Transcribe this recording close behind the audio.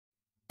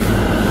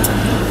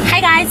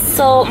guys,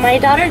 so my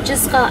daughter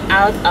just got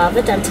out of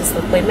a dentist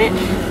appointment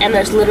and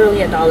there's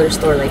literally a dollar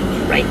store like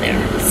right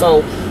there. So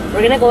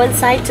we're gonna go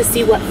inside to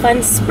see what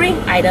fun spring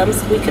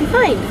items we can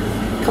find.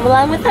 Come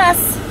along with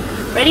us.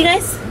 Ready,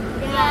 guys?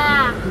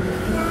 Yeah.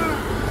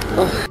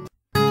 Oh.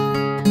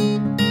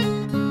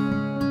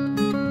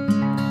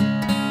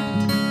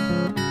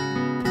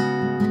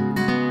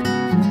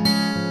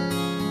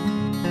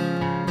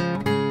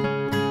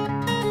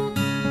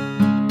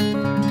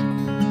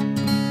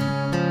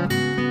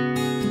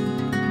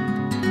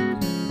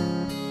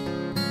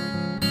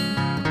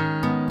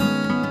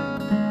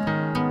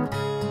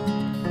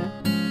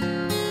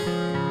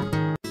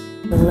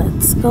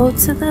 Let's go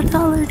to the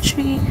Dollar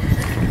Tree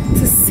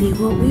to see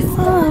what we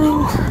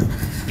find.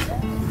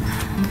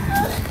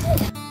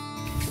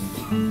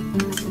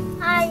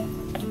 Hi.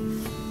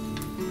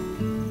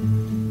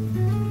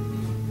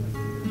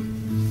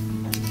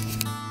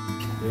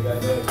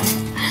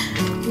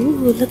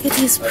 Ooh, look at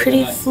these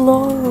pretty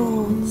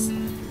florals.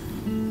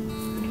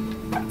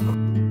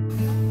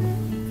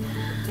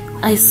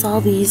 I saw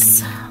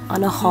these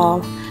on a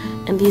haul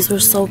and these were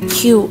so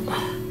cute.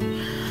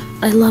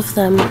 I love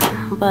them,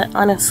 but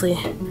honestly,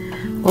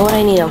 what would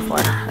I need them for?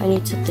 I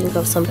need to think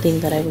of something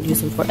that I would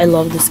use them for. I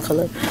love this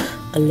color.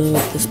 I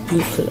love this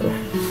blue color.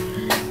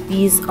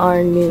 These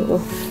are new.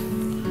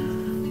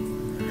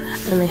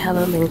 And they have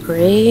them in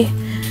gray.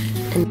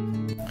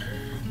 And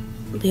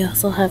they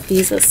also have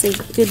these that say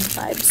good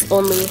vibes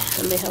only.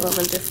 And they have them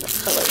in different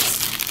colors.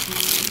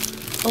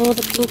 Oh,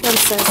 the pink one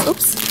says,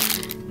 oops,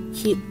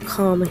 keep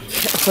calm and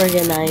get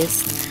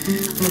organized.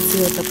 Let's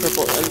see what the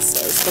purple one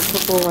says. The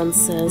purple one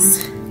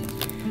says,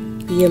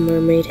 be a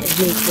mermaid and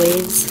make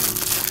waves.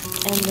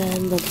 And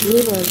then the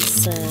blue one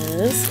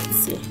says, let's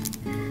see,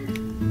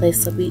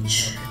 lace the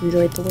beach,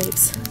 enjoy the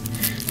waves.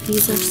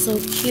 These are so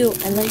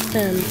cute. I like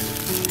them.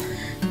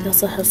 They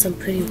also have some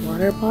pretty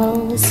water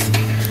bottles.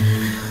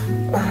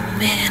 Oh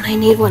man, I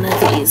need one of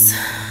these.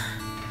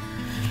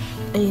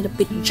 I need a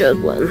big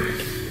jug one.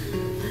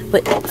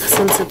 But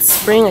since it's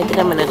spring, I think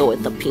I'm gonna go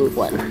with the pink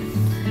one.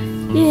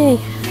 Yay!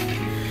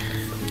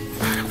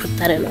 Put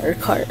that in our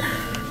cart.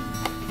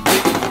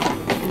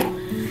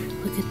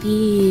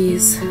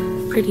 These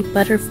pretty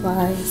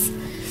butterflies.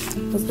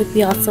 Those would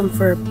be awesome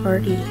for a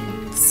party,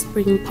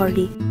 spring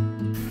party.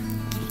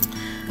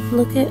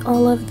 Look at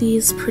all of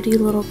these pretty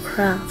little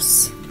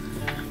crafts,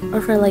 or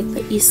for like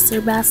the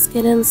Easter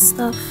basket and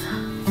stuff.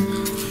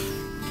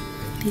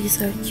 These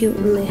are cute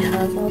and they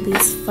have all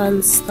these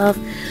fun stuff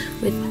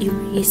with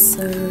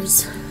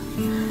erasers,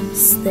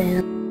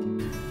 stamps.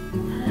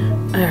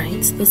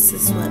 Alright, this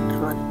is what I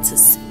wanted to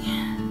see.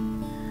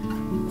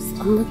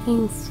 I'm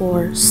looking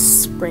for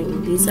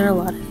spring. These are a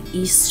lot of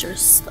Easter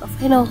stuff.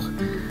 I know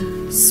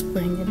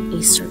spring and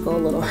Easter go a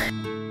little.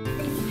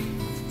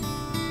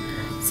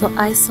 So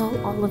I saw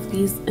all of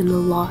these in a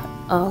lot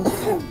of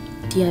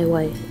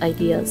DIY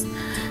ideas.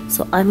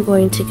 So I'm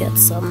going to get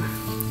some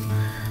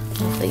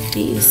of like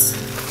these.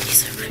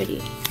 These are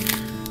pretty.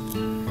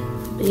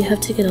 But you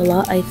have to get a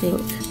lot, I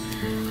think,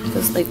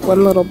 because like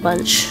one little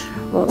bunch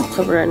won't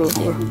cover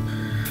anything.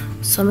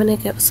 So I'm gonna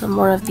get some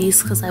more of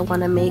these because I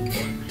want to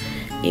make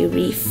a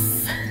reef.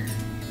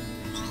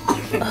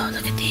 Oh,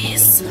 look at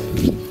these.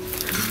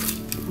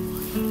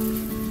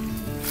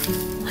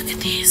 Look at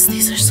these.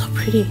 These are so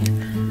pretty.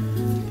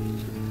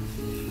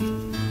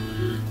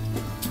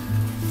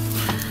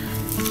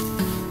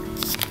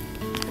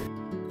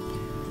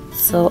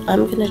 So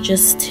I'm gonna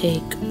just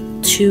take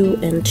 2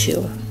 and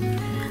 2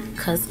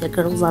 because the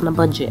girl's on a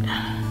budget.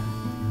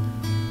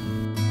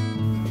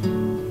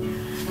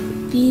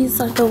 These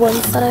are the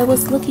ones that I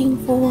was looking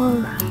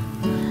for.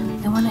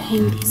 I want to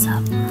hang these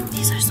up.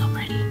 These are so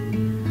pretty.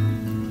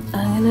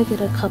 I'm gonna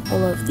get a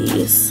couple of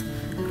these.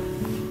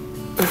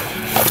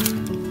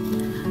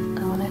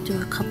 I want to do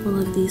a couple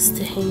of these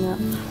to hang up.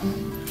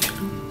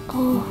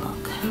 Oh,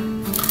 look.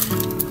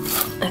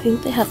 I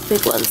think they have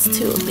big ones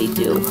too. They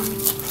do.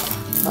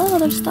 Oh,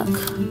 they're stuck.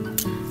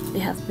 They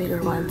have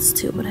bigger ones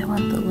too, but I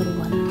want the little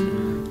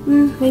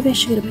one. Maybe I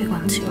should get a big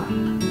one too.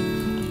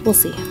 We'll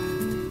see.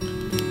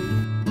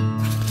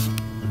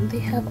 They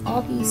have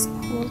all these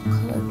cool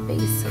colored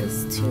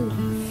bases too.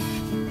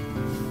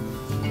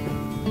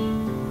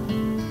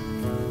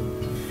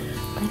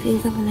 I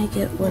think I'm gonna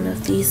get one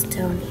of these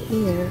down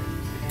here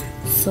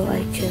so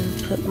I can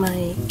put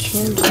my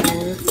candle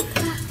in.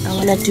 I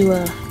wanna do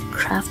a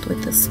craft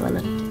with this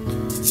one.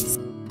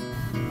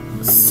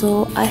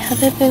 So I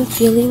haven't been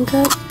feeling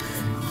good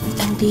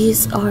and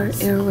these are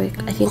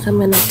Airwick. I think I'm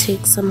gonna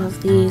take some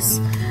of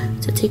these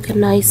to take a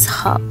nice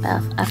hot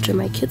bath after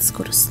my kids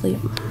go to sleep.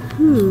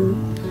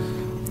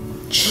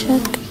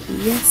 Check,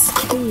 yes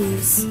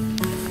please.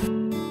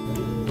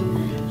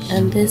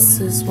 And this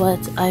is what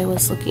I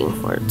was looking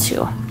for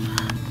too.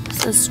 It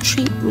says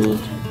treat me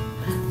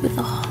with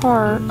a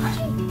heart.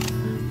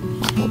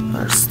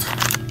 First,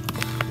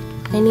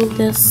 I need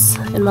this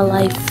in my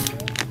life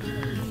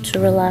to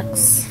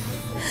relax.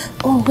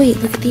 Oh wait,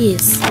 look at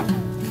these.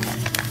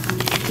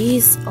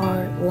 These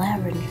are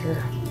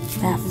lavender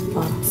bath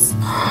bombs.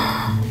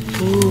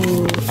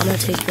 Ooh, I'm gonna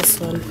take this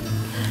one.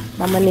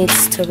 Mama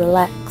needs to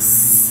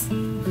relax.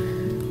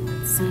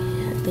 Let's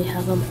see. They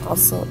have them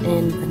also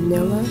in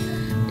vanilla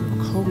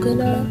and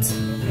coconut.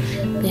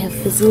 They have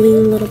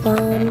fizzling little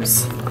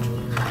bombs.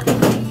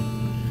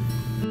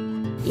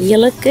 You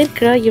look good,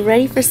 girl. You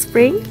ready for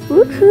spring?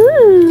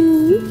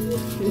 Woohoo!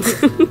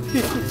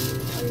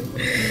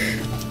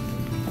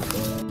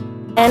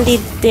 Handy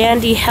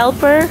dandy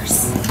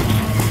helpers.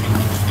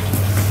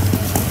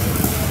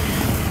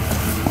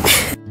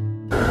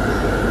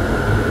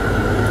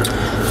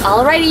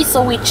 Alrighty,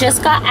 so we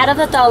just got out of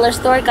the dollar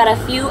store, got a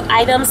few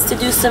items to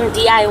do some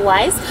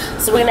DIYs.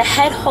 So we're gonna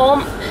head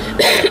home.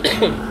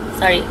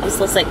 Sorry, I'm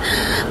so sick.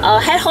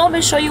 Head home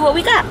and show you what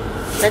we got.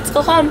 Let's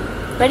go home.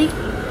 Ready?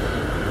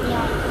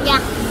 Yeah.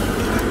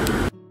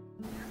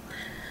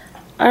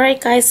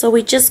 Alright guys, so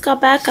we just got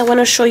back. I want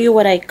to show you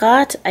what I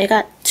got. I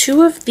got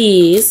 2 of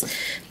these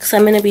because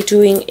I'm going to be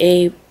doing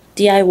a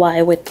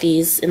DIY with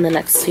these in the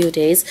next few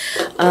days.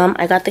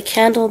 I got the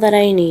candle that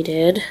I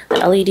needed,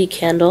 the LED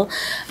candle.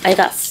 I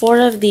got 4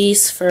 of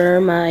these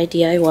for my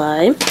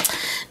DIY.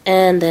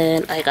 And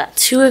then I got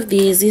 2 of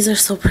these. These are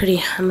so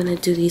pretty. I'm going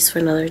to do these for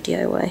another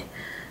DIY.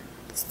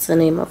 That's the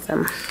name of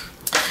them.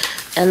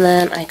 And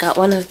then I got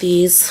 1 of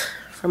these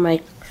for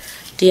my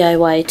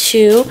DIY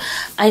too.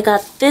 I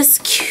got this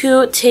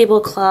cute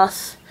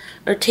tablecloth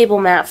or table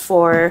mat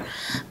for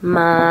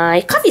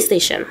my coffee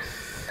station.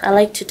 I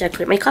like to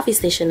decorate my coffee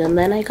station. And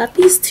then I got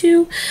these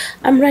 2.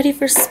 I'm ready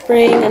for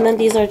spring. And then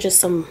these are just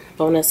some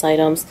bonus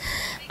items.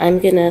 I'm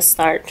gonna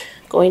start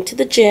going to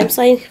the gym,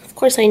 so of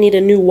course I need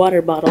a new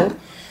water bottle.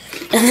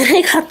 And then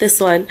I got this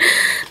one.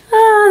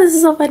 Ah, this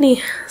is so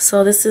funny.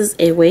 So this is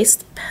a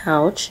waist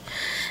pouch.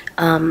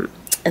 And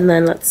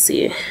then let's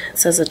see, it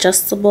says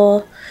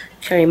adjustable,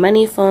 carry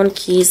money, phone,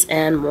 keys,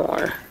 and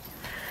more.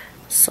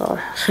 So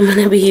I'm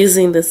gonna be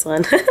using this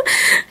one.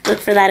 Look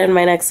for that in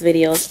my next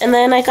videos. And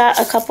then I got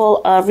a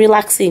couple of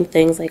relaxing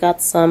things. I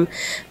got some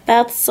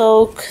bath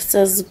soak. It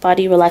says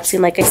body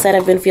relaxing. Like I said,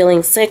 I've been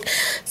feeling sick,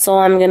 so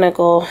I'm gonna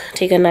go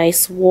take a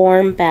nice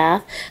warm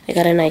bath. I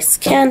got a nice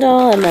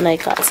candle, and then I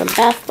got some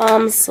bath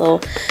bombs.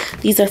 So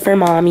these are for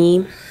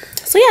mommy.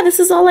 So yeah, this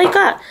is all I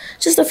got.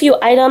 Just a few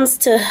items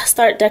to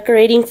start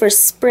decorating for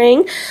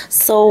spring.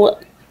 So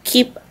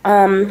keep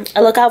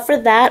a lookout for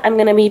that. I'm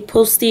gonna be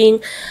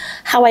posting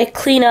how I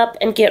clean up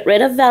and get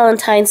rid of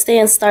Valentine's Day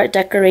and start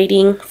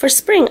decorating for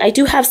spring. I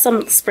do have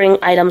some spring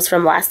items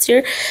from last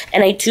year,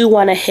 and I do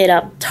want to hit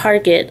up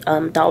Target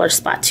dollar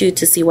spot too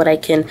to see what I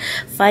can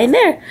find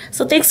there.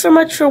 So thanks so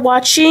much for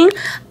watching.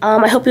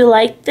 I hope you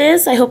liked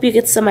this. I hope you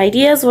get some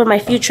ideas for my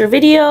future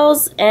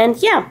videos, and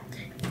yeah,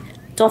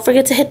 don't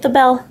forget to hit the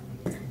bell.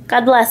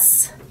 God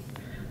bless.